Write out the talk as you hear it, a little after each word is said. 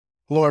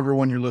Hello,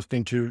 everyone. You're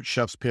listening to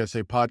Chef's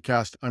PSA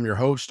Podcast. I'm your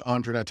host,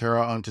 Andre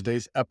Natera. On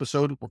today's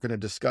episode, we're going to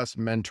discuss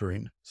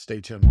mentoring. Stay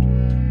tuned.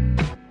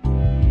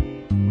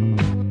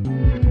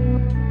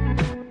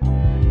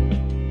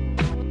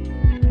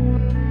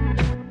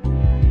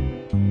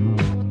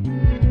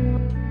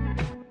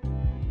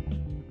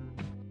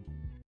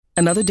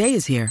 Another day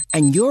is here,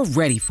 and you're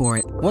ready for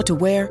it. What to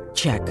wear?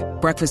 Check.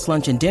 Breakfast,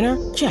 lunch, and dinner?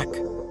 Check.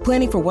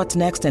 Planning for what's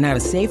next and how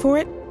to save for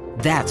it?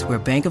 That's where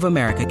Bank of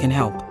America can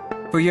help.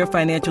 For your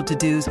financial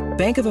to-dos,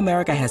 Bank of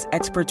America has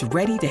experts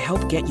ready to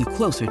help get you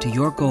closer to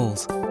your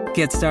goals.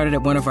 Get started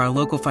at one of our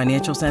local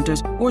financial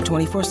centers or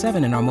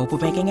 24/7 in our mobile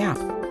banking app.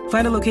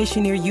 Find a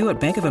location near you at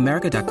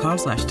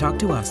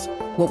bankofamerica.com/talktous.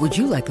 What would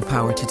you like the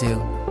power to do?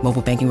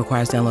 Mobile banking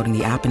requires downloading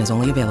the app and is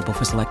only available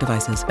for select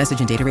devices.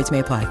 Message and data rates may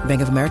apply.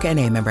 Bank of America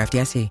N.A., member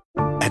FDIC.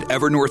 At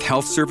Evernorth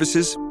Health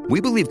Services,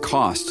 we believe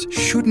costs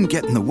shouldn't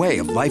get in the way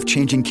of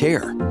life-changing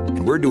care,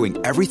 and we're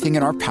doing everything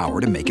in our power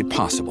to make it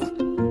possible.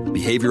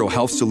 Behavioral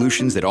health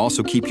solutions that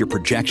also keep your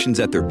projections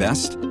at their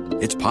best?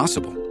 It's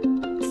possible.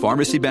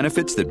 Pharmacy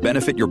benefits that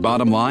benefit your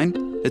bottom line?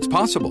 It's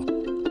possible.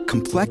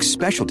 Complex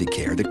specialty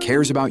care that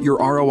cares about your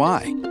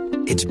ROI?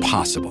 It's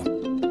possible.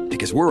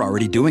 Because we're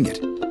already doing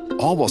it.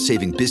 All while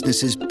saving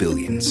businesses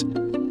billions.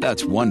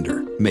 That's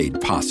Wonder made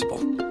possible.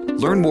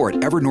 Learn more at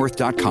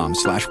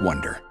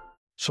evernorth.com/wonder.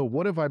 So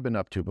what have I been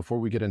up to before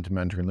we get into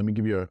mentoring? Let me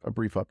give you a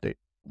brief update.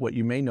 What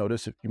you may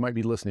notice, you might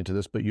be listening to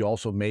this, but you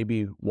also may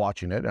be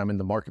watching it. I'm in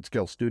the Market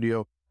Scale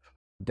studio,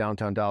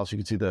 downtown Dallas. You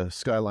can see the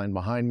skyline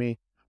behind me,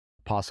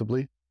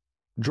 possibly.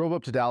 Drove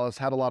up to Dallas,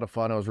 had a lot of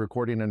fun. I was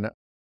recording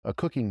a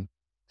cooking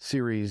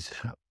series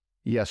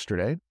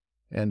yesterday,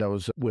 and I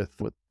was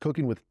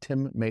cooking with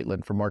Tim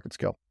Maitland from Market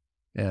Scale.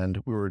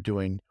 And we were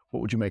doing,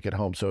 what would you make at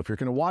home? So if you're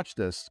going to watch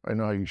this, I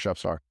know how you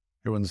chefs are.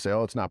 Everyone's say,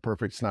 oh, it's not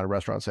perfect. It's not a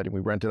restaurant setting. We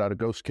rented out a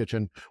ghost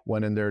kitchen,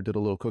 went in there, did a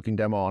little cooking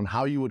demo on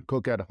how you would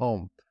cook at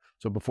home.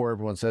 So before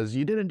everyone says,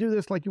 you didn't do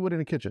this like you would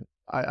in a kitchen,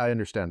 I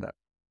understand that.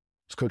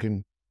 It's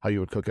cooking how you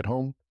would cook at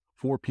home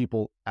for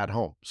people at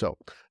home. So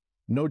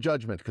no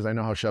judgment, because I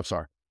know how chefs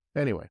are.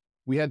 Anyway,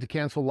 we had to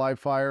cancel Live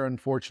Fire,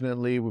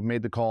 unfortunately. We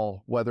made the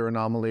call, weather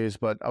anomalies,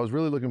 but I was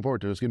really looking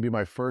forward to it. It's going to be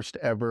my first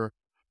ever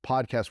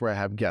podcast where I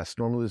have guests.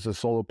 Normally this is a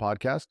solo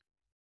podcast,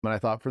 but I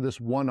thought for this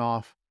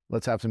one-off,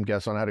 let's have some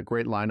guests on. I had a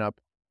great lineup.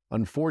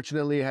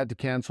 Unfortunately, I had to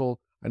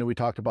cancel. I know we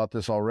talked about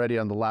this already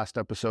on the last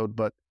episode,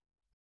 but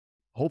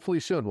hopefully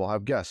soon we'll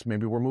have guests.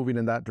 Maybe we're moving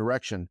in that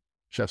direction.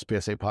 Chef's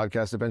PSA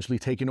Podcast eventually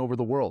taking over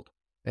the world.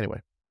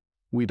 Anyway,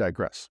 we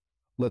digress.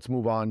 Let's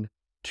move on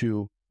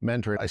to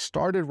mentoring. I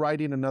started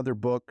writing another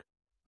book,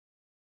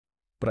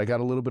 but I got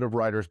a little bit of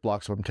writer's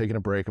block, so I'm taking a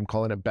break. I'm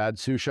calling it Bad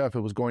Sous Chef.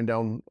 It was going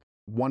down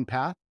one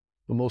path,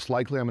 but most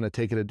likely I'm going to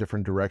take it a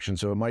different direction.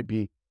 So it might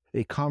be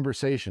a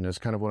conversation is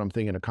kind of what I'm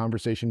thinking, a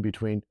conversation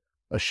between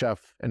a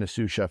chef and a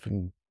sous chef,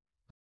 and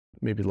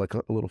maybe like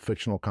a little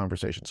fictional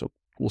conversation. So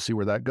we'll see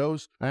where that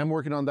goes. I am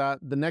working on that.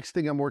 The next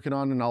thing I'm working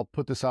on, and I'll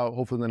put this out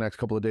hopefully in the next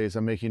couple of days,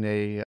 I'm making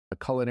a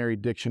culinary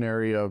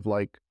dictionary of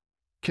like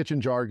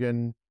kitchen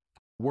jargon,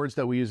 words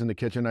that we use in the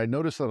kitchen. I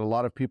noticed that a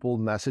lot of people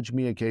message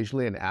me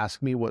occasionally and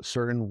ask me what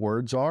certain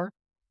words are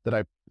that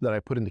I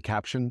put in the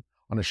caption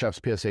on a Chef's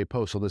PSA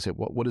post. So they say,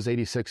 what does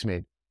 86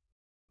 mean?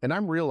 And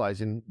I'm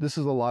realizing this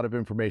is a lot of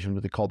information,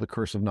 what they call the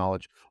curse of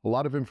knowledge. A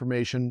lot of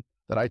information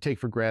that I take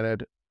for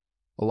granted,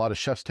 a lot of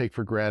chefs take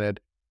for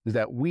granted, is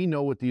that we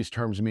know what these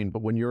terms mean.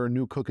 But when you're a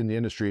new cook in the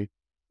industry,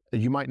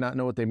 you might not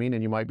know what they mean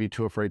and you might be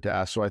too afraid to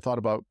ask. So I thought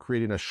about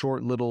creating a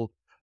short little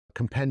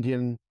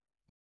compendium,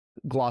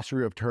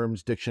 glossary of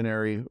terms,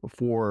 dictionary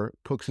for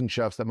cooks and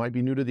chefs that might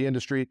be new to the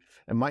industry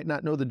and might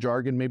not know the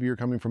jargon. Maybe you're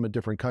coming from a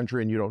different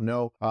country and you don't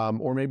know,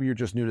 or maybe you're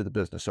just new to the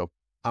business. So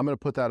I'm going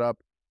to put that up,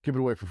 give it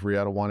away for free.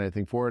 I don't want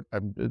anything for it.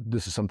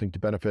 This is something to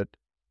benefit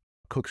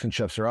cooks and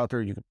chefs that are out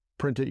there. You can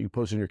print it, you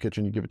post it in your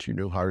kitchen, you give it to your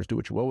new hires, do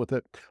what you will with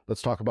it.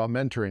 Let's talk about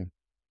mentoring.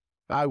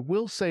 I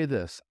will say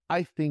this,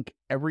 I think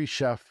every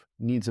chef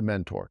needs a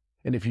mentor.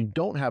 And if you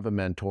don't have a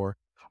mentor,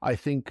 I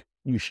think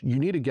you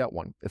need to get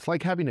one. It's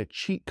like having a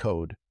cheat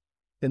code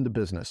in the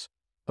business.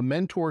 A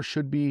mentor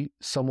should be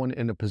someone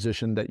in a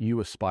position that you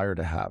aspire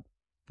to have.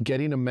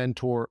 Getting a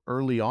mentor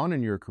early on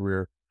in your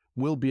career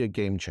will be a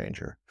game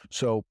changer.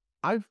 So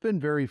I've been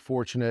very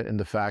fortunate in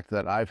the fact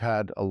that I've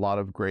had a lot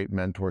of great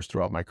mentors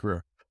throughout my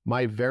career.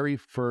 My very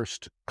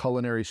first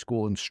culinary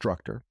school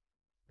instructor,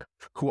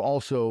 who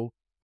also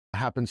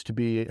happens to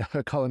be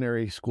a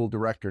culinary school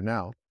director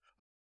now,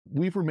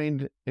 we've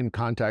remained in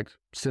contact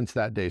since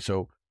that day.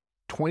 So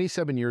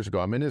 27 years ago,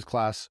 I'm in his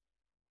class.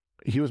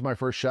 He was my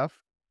first chef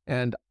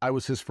and I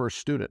was his first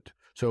student.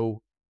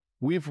 So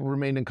we've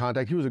remained in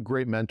contact. He was a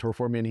great mentor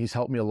for me and he's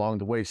helped me along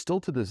the way. Still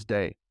to this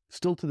day,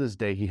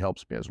 he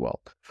helps me as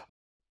well.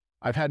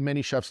 I've had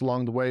many chefs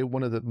along the way.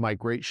 One of my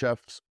great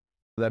chefs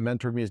that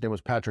mentored me, his name was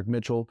Patrick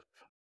Mitchell.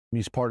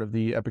 He's part of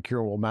the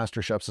Epicurean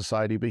Master Chef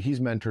Society, but he's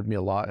mentored me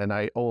a lot and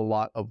I owe a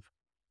lot of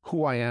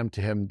who I am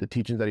to him, the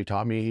teachings that he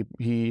taught me.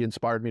 He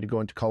inspired me to go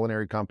into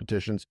culinary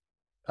competitions.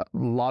 A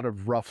lot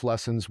of rough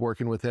lessons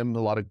working with him, a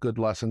lot of good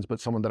lessons,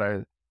 but someone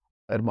that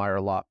admire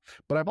a lot.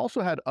 But I've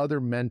also had other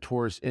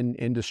mentors in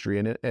industry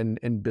and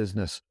in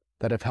business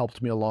that have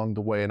helped me along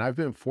the way. And I've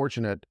been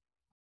fortunate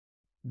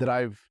that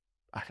I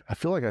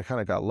feel like I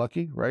kind of got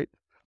lucky, right?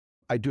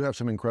 I do have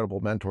some incredible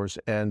mentors,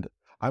 and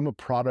I'm a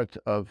product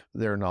of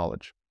their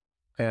knowledge.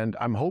 And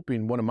I'm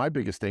hoping, one of my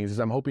biggest things is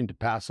I'm hoping to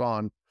pass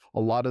on a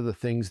lot of the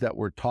things that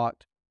were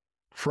taught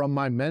from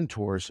my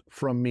mentors,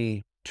 from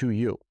me to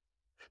you.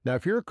 Now,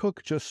 if you're a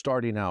cook just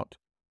starting out,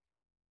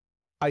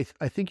 I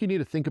think you need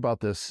to think about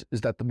this,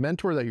 is that the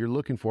mentor that you're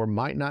looking for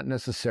might not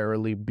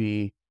necessarily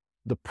be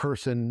the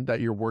person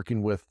that you're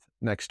working with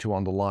next to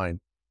on the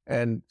line.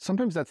 And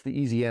sometimes that's the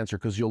easy answer,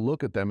 because you'll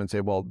look at them and say,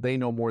 well, they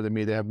know more than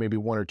me. They have maybe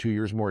 1 or 2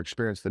 years more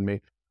experience than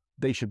me.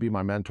 They should be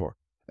my mentor.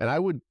 And I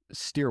would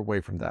steer away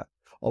from that.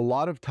 A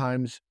lot of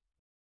times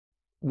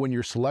when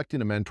you're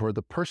selecting a mentor,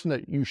 the person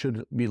that you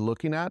should be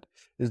looking at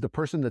is the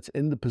person that's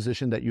in the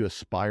position that you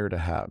aspire to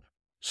have.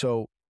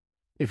 So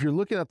if you're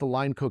looking at the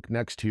line cook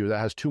next to you that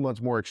has 2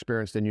 months more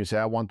experience than you, say,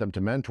 I want them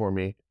to mentor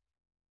me,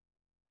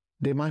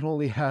 they can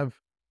only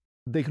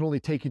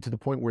take you to the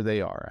point where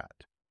they are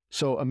at.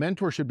 So a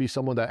mentor should be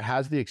someone that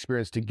has the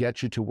experience to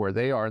get you to where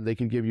they are, and they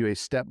can give you a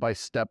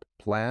step-by-step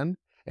plan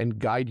and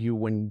guide you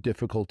when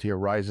difficulty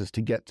arises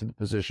to get to the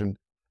position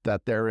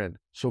that they're in.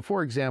 So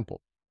for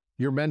example,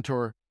 your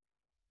mentor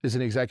is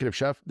an executive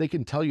chef. They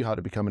can tell you how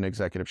to become an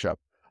executive chef.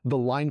 The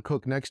line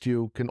cook next to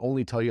you can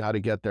only tell you how to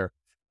get there.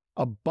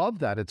 Above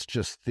that, it's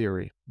just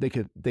theory.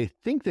 They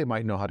think they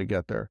might know how to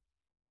get there,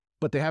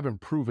 but they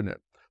haven't proven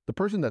it. The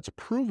person that's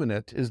proven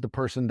it is the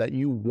person that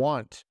you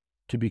want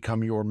to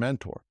become your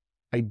mentor,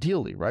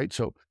 ideally, right?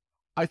 So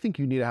I think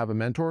you need to have a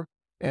mentor.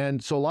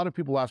 And so a lot of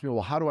people ask me,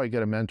 well, how do I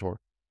get a mentor?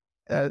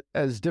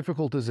 As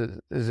difficult as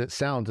it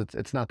sounds,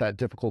 it's not that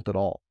difficult at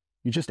all.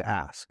 You just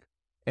ask.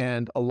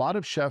 And a lot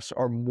of chefs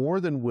are more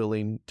than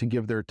willing to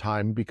give their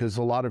time, because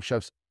a lot of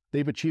chefs,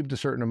 they've achieved a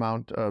certain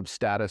amount of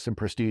status and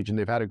prestige, and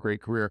they've had a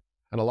great career.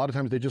 And a lot of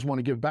times they just want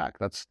to give back.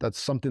 That's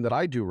something that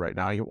I do right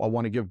now. I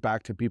want to give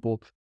back to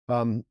people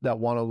that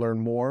want to learn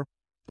more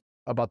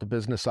about the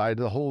business side.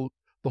 The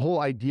whole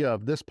idea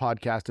of this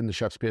podcast and the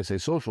Chefs PSA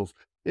Socials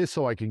is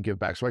so I can give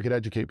back, so I could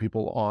educate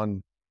people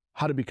on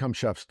how to become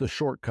chefs, the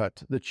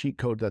shortcut, the cheat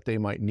code that they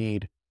might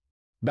need.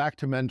 Back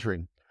to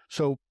mentoring.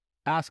 So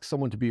ask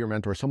someone to be your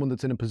mentor, someone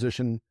that's in a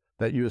position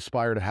that you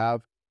aspire to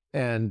have,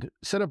 and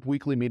set up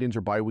weekly meetings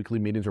or bi-weekly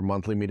meetings or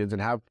monthly meetings,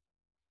 and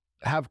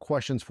have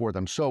questions for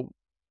them. So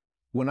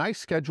when I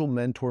schedule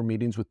mentor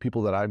meetings with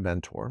people that I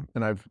mentor,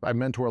 and I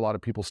mentor a lot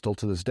of people still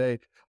to this day,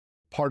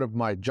 part of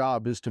my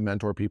job is to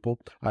mentor people.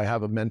 I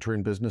have a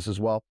mentoring business as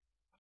well.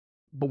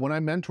 But when I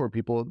mentor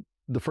people,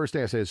 the first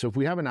thing I say is, so if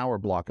we have an hour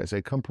block, I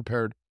say, come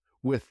prepared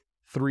with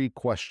 3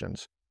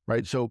 questions,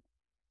 right? So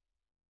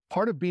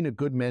part of being a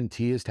good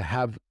mentee is to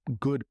have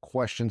good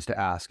questions to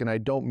ask. And I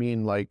don't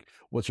mean like,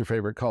 what's your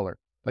favorite color?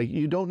 Like,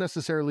 you don't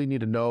necessarily need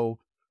to know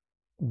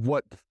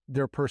what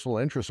their personal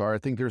interests are. I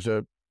think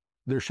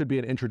there should be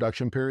an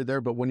introduction period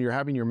there, but when you're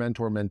having your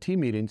mentor-mentee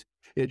meetings,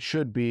 it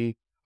should be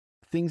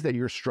things that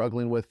you're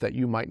struggling with that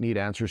you might need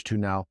answers to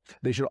now.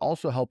 They should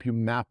also help you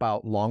map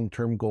out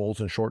long-term goals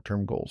and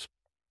short-term goals.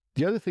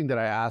 The other thing that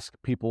I ask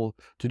people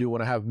to do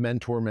when I have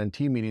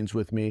mentor-mentee meetings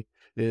with me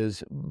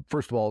is,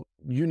 first of all,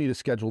 you need to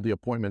schedule the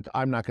appointment.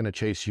 I'm not going to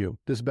chase you.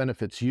 This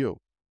benefits you.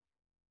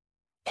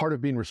 Part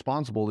of being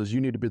responsible is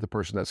you need to be the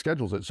person that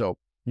schedules it. So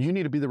you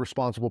need to be the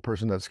responsible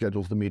person that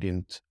schedules the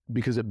meetings,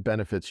 because it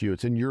benefits you.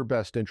 It's in your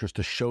best interest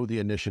to show the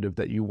initiative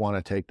that you want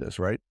to take this,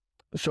 right?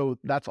 So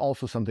that's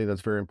also something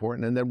that's very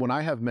important. And then when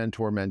I have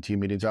mentor-mentee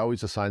meetings, I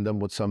always assign them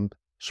with some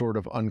sort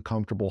of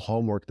uncomfortable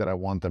homework that I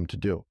want them to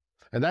do.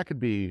 And that could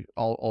be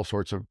all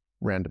sorts of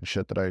random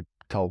shit that I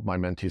tell my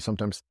mentees.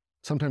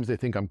 Sometimes they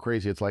think I'm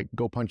crazy. It's like,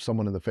 go punch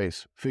someone in the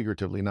face,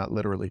 figuratively, not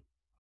literally,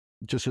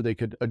 just so they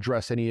could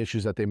address any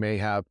issues that they may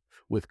have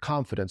with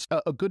confidence.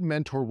 A good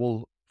mentor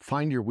will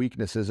find your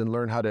weaknesses and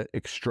learn how to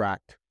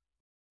extract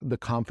the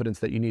confidence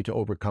that you need to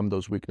overcome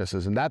those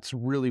weaknesses. And that's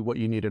really what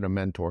you need in a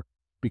mentor,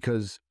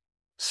 because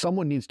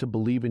someone needs to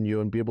believe in you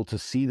and be able to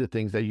see the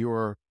things that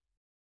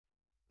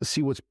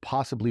see what's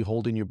possibly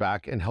holding you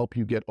back and help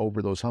you get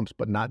over those humps,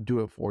 but not do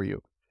it for you.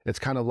 It's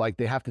kind of like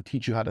they have to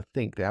teach you how to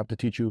think. They have to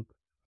teach you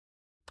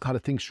how to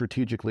think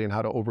strategically and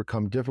how to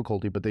overcome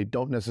difficulty, but they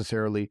don't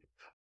necessarily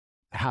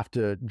have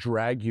to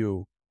drag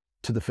you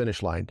to the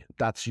finish line.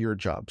 That's your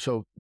job.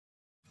 So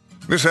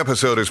this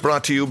episode is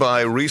brought to you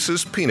by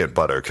Reese's Peanut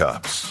Butter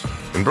Cups.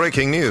 In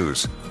breaking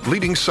news,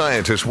 leading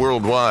scientists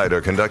worldwide are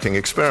conducting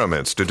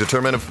experiments to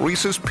determine if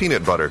Reese's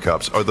Peanut Butter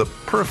Cups are the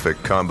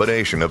perfect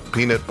combination of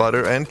peanut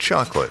butter and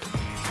chocolate.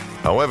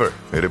 However,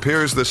 it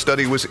appears the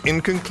study was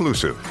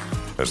inconclusive,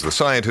 as the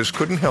scientists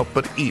couldn't help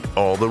but eat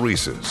all the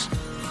Reese's.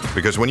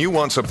 Because when you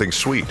want something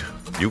sweet,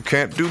 you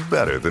can't do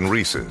better than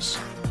Reese's.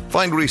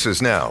 Find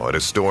Reese's now at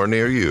a store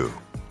near you.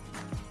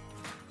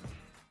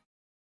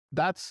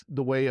 That's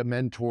the way a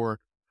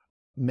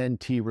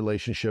mentor-mentee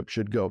relationship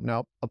should go.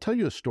 Now, I'll tell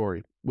you a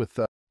story with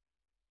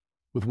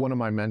one of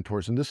my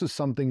mentors, and this is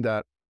something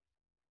that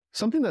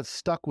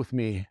stuck with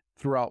me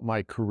throughout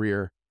my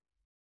career.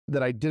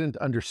 that I didn't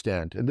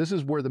understand. And this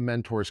is where the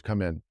mentors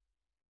come in.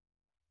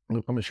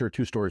 I'm going to share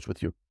 2 stories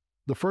with you.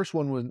 The first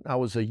one was I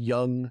was a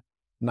young,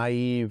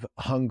 naive,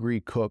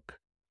 hungry cook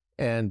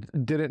and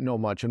didn't know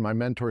much. And my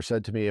mentor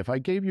said to me, if I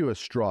gave you a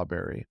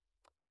strawberry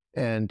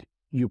and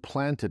you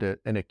planted it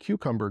and a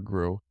cucumber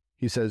grew,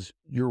 he says,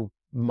 your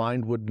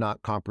mind would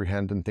not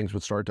comprehend and things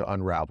would start to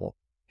unravel.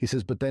 He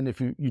says, but then if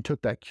you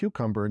took that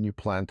cucumber and you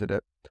planted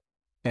it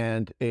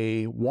and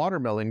a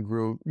watermelon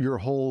grew, your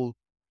whole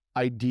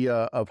idea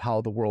of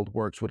how the world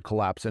works would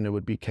collapse and it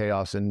would be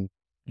chaos and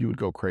you would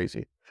go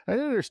crazy. I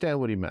didn't understand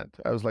what he meant.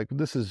 I was like,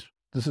 this is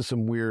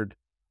some weird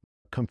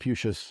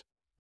Confucius,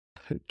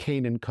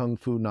 Canaan Kung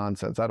Fu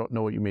nonsense. I don't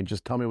know what you mean.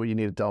 Just tell me what you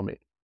need to tell me.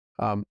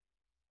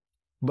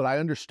 But I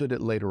understood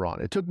it later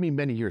on. It took me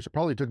many years. It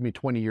probably took me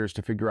 20 years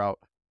to figure out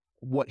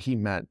what he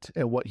meant.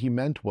 And what he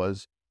meant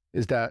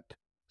is that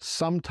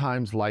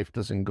sometimes life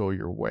doesn't go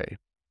your way.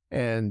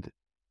 And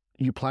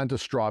you plant a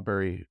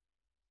strawberry,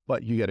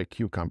 but you get a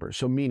cucumber.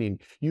 So meaning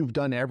you've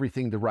done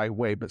everything the right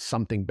way, but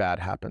something bad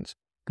happens.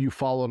 You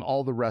followed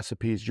all the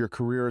recipes, your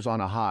career is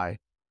on a high,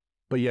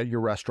 but yet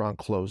your restaurant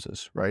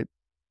closes, right?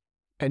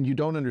 And you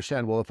don't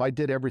understand, well, if I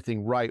did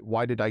everything right,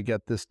 why did I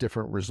get this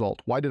different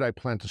result? Why did I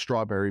plant a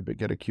strawberry but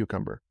get a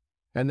cucumber?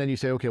 And then you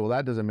say, okay, well,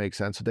 that doesn't make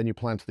sense. So then you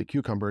plant the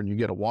cucumber and you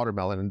get a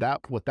watermelon. And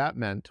what that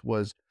meant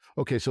was,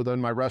 okay, so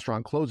then my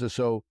restaurant closes.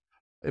 So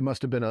it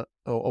must have been a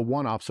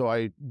one-off. So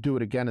I do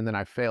it again and then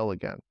I fail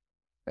again.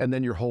 And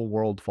then your whole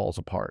world falls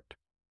apart.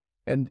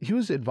 And he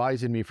was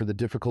advising me for the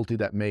difficulty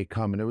that may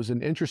come. And it was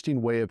an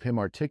interesting way of him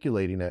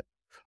articulating it.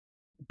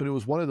 But it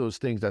was one of those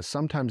things that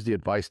sometimes the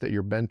advice that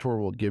your mentor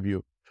will give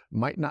you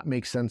might not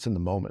make sense in the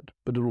moment,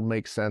 but it will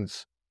make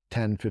sense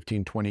 10,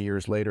 15, 20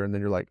 years later. And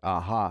then you're like,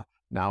 aha,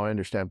 now I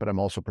understand, but I'm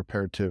also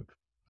prepared to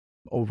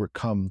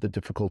overcome the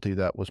difficulty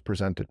that was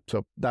presented.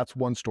 So that's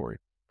one story.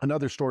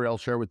 Another story I'll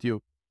share with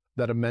you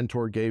that a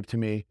mentor gave to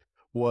me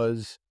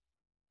was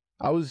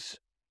I was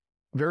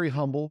very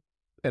humble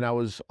and I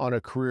was on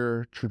a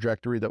career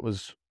trajectory that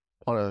was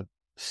on a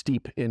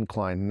steep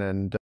incline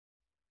and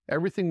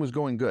everything was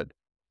going good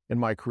in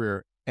my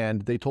career.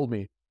 And they told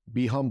me,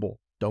 be humble,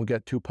 don't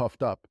get too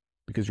puffed up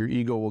because your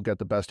ego will get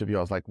the best of you.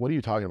 I was like, what are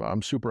you talking about?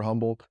 I'm super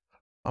humble.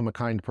 I'm a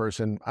kind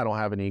person. I don't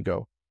have an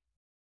ego.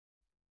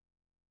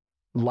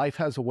 Life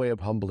has a way of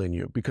humbling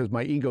you because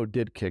my ego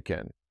did kick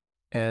in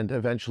and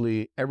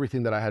eventually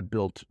everything that I had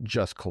built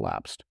just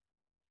collapsed.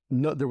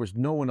 No, there was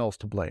no one else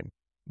to blame.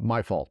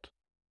 My fault.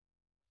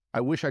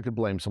 I wish I could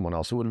blame someone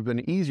else. It would have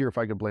been easier if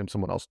I could blame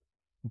someone else,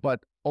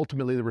 but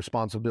ultimately the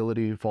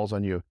responsibility falls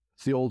on you.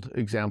 It's the old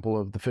example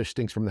of the fish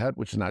stinks from the head,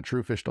 which is not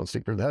true. Fish don't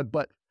stink from the head,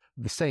 but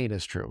the saying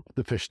is true.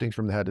 The fish stinks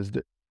from the head is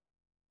that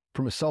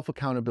from a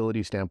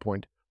self-accountability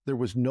standpoint, there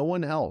was no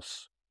one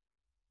else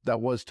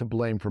that was to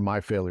blame for my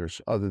failures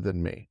other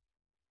than me.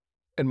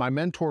 And my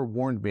mentor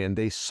warned me and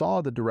they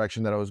saw the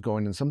direction that I was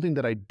going in, something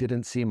that I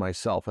didn't see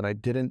myself and I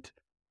didn't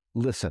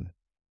listen.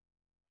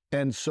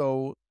 And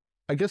so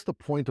I guess the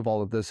point of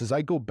all of this is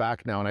I go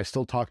back now and I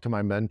still talk to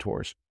my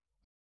mentors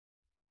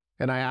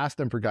and I ask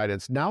them for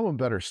guidance. Now I'm a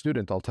better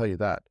student, I'll tell you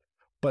that.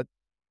 But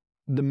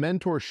the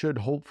mentor should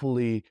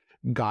hopefully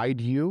guide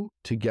you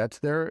to get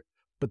there,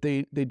 but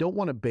they don't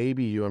want to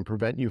baby you and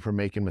prevent you from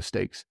making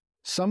mistakes.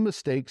 Some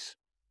mistakes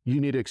you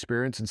need to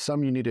experience and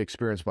some you need to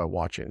experience by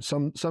watching.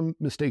 Some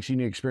mistakes you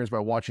need to experience by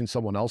watching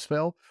someone else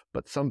fail,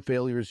 but some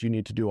failures you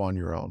need to do on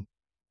your own.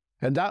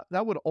 And that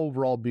would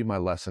overall be my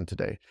lesson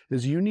today,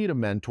 is you need a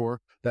mentor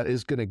that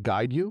is going to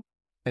guide you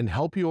and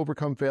help you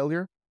overcome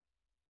failure,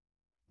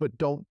 but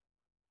don't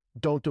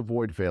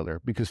avoid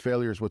failure because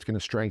failure is what's going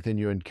to strengthen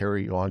you and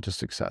carry you on to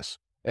success.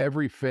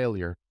 Every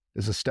failure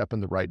is a step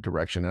in the right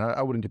direction. And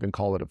I wouldn't even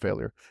call it a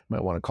failure. You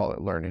might want to call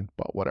it learning,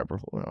 but whatever.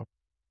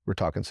 We're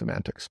talking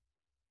semantics.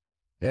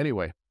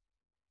 Anyway,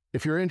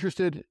 if you're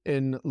interested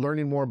in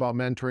learning more about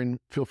mentoring,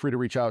 feel free to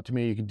reach out to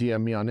me. You can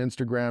DM me on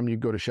Instagram. You can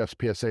go to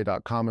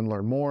chefspsa.com and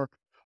learn more.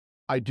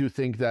 I do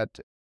think that,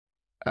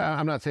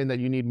 I'm not saying that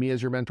you need me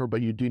as your mentor,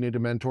 but you do need a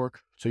mentor.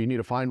 So you need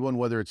to find one,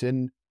 whether it's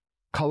in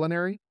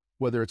culinary,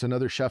 whether it's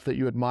another chef that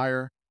you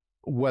admire,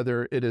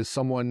 whether it is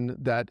someone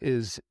that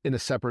is in a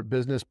separate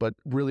business, but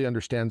really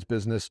understands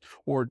business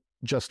or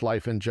just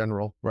life in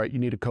general, right? You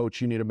need a coach,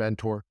 you need a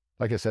mentor.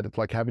 Like I said, it's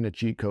like having a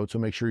cheat code. So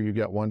make sure you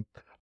get one.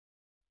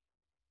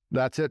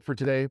 That's it for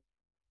today.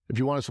 If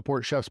you want to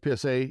support Chefs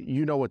PSA,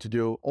 you know what to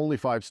do. Only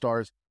 5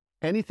 stars.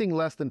 Anything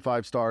less than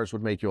 5 stars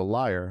would make you a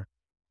liar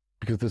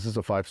because this is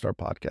a 5-star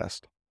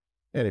podcast.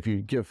 And if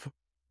you give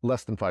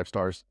less than 5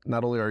 stars,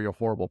 not only are you a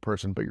horrible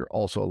person, but you're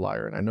also a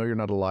liar. And I know you're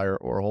not a liar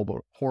or a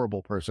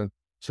horrible person.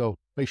 So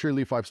make sure you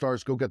leave 5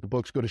 stars. Go get the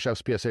books. Go to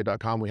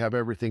chefspsa.com. We have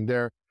everything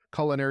there.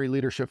 Culinary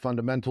Leadership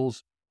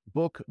Fundamentals,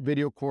 book,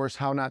 video course,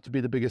 How Not to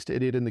Be the Biggest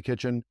Idiot in the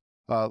Kitchen,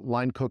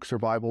 Line Cook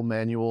Survival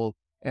Manual,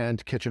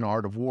 and Kitchen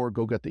Art of War.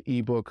 Go get the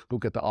ebook, go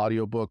get the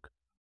audiobook,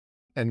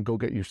 and go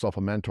get yourself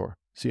a mentor.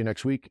 See you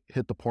next week.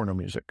 Hit the porno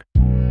music.